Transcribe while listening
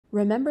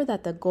Remember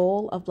that the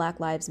goal of Black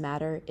Lives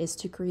Matter is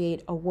to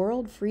create a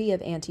world free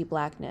of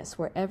anti-Blackness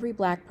where every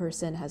Black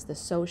person has the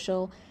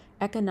social,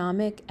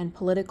 economic, and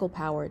political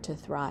power to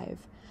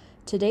thrive.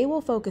 Today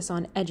we'll focus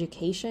on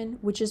education,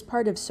 which is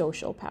part of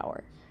social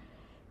power.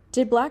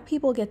 Did Black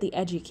people get the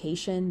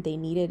education they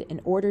needed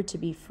in order to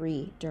be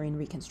free during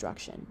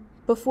Reconstruction?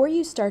 Before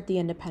you start the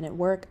independent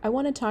work, I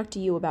want to talk to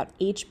you about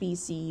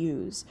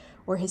HBCUs,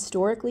 or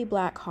Historically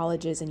Black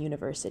Colleges and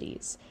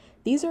Universities.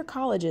 These are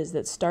colleges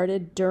that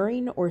started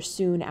during or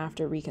soon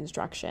after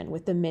Reconstruction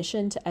with the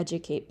mission to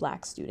educate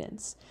Black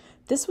students.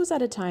 This was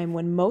at a time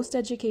when most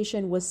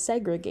education was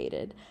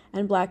segregated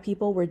and Black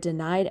people were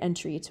denied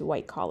entry to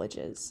white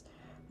colleges.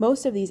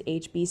 Most of these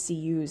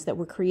HBCUs that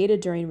were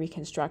created during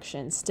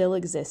Reconstruction still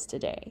exist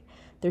today.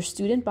 Their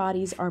student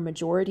bodies are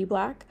majority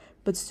Black,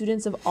 but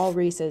students of all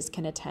races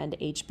can attend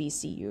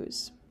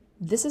HBCUs.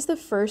 This is the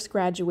first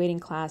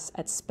graduating class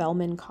at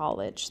Spelman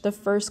College, the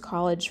first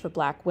college for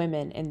Black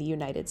women in the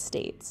United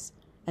States.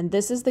 And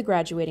this is the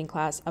graduating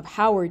class of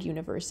Howard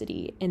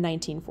University in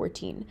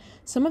 1914.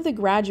 Some of the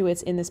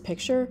graduates in this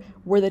picture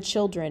were the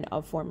children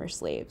of former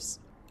slaves.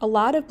 A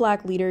lot of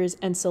Black leaders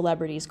and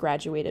celebrities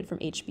graduated from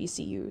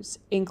HBCUs,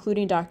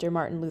 including Dr.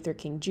 Martin Luther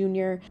King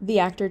Jr., the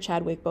actor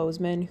Chadwick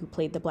Boseman, who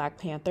played the Black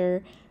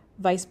Panther,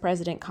 Vice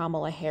President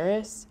Kamala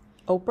Harris,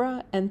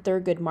 Oprah, and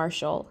Thurgood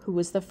Marshall, who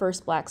was the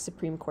first Black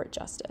Supreme Court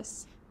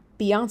Justice.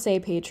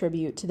 Beyoncé paid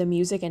tribute to the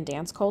music and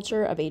dance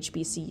culture of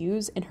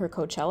HBCUs in her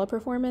Coachella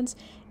performance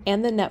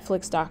and the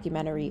Netflix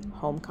documentary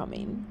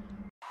Homecoming.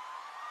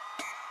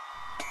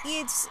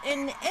 It's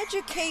an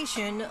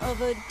education of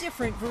a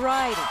different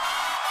variety,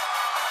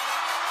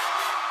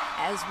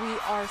 as we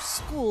are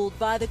schooled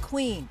by the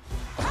Queen.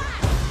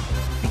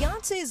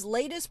 Beyoncé's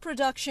latest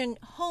production,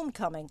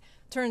 Homecoming,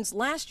 turns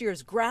last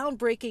year's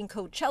groundbreaking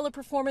Coachella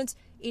performance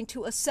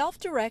into a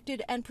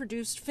self-directed and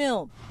produced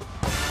film.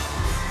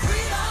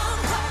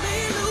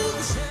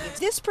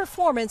 This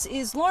performance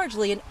is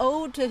largely an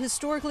ode to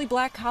historically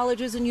Black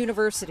colleges and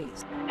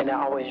universities. And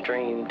I always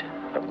dreamed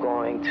of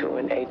going to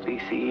an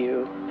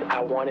HBCU. I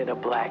wanted a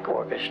Black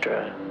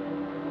orchestra.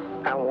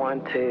 I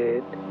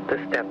wanted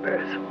the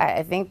steppers.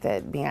 I think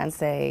that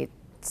Beyoncé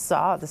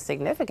saw the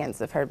significance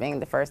of her being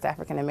the first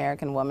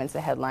African-American woman to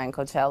headline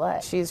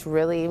Coachella. She's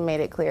really made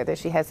it clear that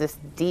she has this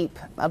deep,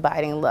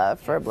 abiding love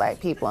for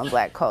Black people and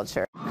Black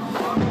culture.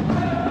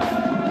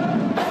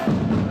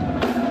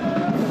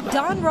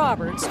 Don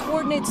Roberts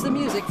coordinates the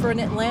music for an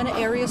Atlanta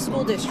area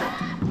school district.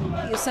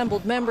 He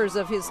assembled members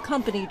of his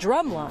company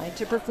Drumline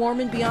to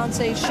perform in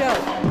Beyoncé's show.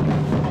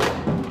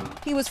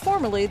 He was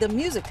formerly the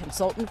music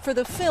consultant for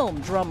the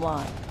film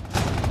Drumline.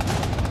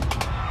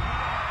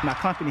 My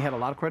company had a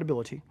lot of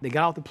credibility. They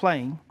got off the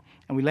plane,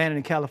 and we landed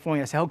in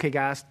California. I said, okay,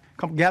 guys,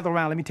 come gather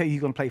around. Let me tell you who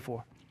you're going to play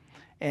for.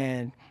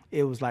 And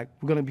it was like,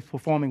 we're going to be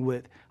performing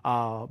with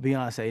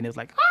Beyonce. And it was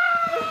like,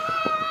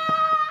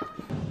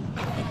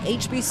 An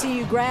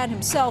HBCU grad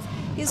himself,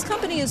 his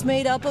company is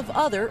made up of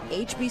other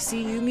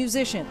HBCU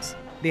musicians.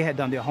 They had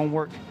done their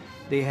homework.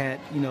 They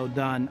had,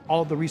 done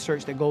all the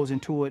research that goes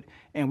into it,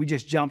 and we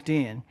just jumped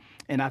in.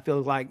 And I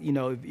feel like,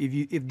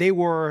 if they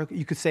were,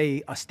 you could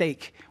say, a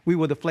steak, we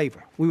were the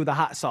flavor, we were the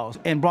hot sauce,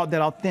 and brought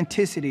that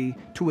authenticity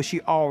to what she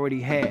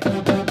already had.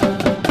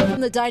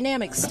 From the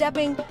dynamic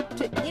stepping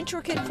to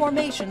intricate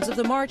formations of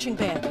the marching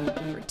band,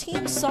 her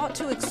team sought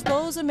to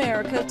expose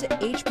America to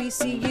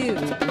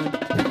HBCUs.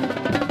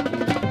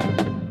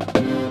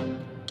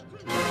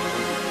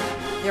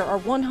 There are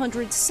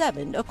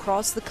 107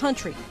 across the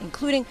country,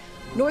 including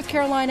North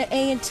Carolina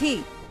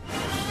A&T,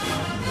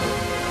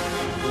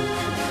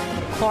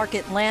 Clark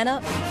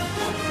Atlanta,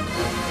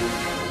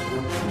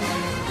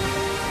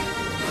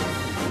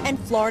 and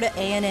Florida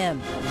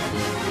A&M.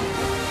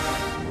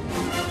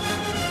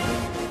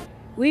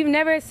 We've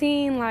never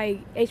seen like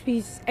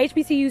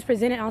HBCUs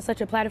presented on such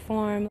a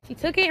platform. She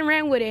took it and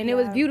ran with it, and it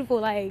was beautiful.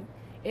 Like,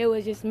 it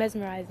was just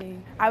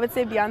mesmerizing. I would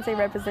say Beyoncé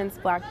represents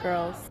Black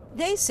girls.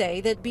 They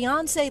say that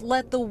Beyoncé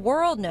let the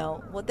world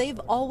know what they've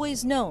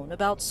always known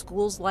about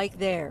schools like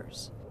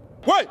theirs.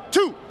 1,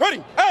 2,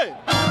 ready, hey!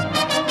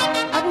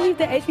 I believe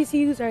that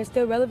HBCUs are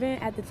still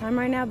relevant at the time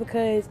right now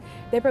because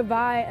they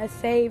provide a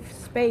safe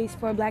space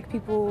for Black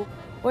people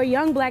or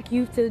young Black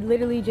youth to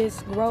literally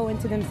just grow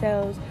into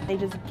themselves. They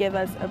just give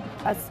us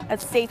a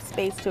safe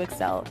space to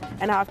excel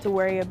and not have to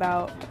worry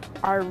about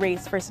our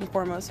race first and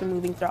foremost when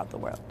moving throughout the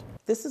world.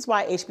 This is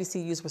why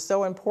HBCUs were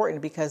so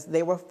important, because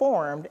they were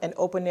formed and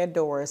opened their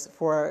doors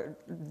for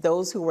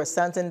those who were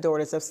sons and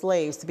daughters of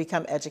slaves to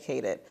become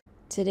educated.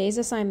 Today's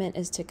assignment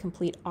is to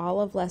complete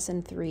all of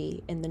Lesson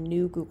 3 in the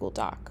new Google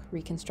Doc,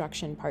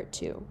 Reconstruction Part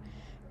 2.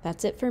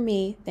 That's it for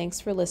me. Thanks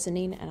for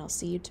listening, and I'll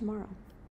see you tomorrow.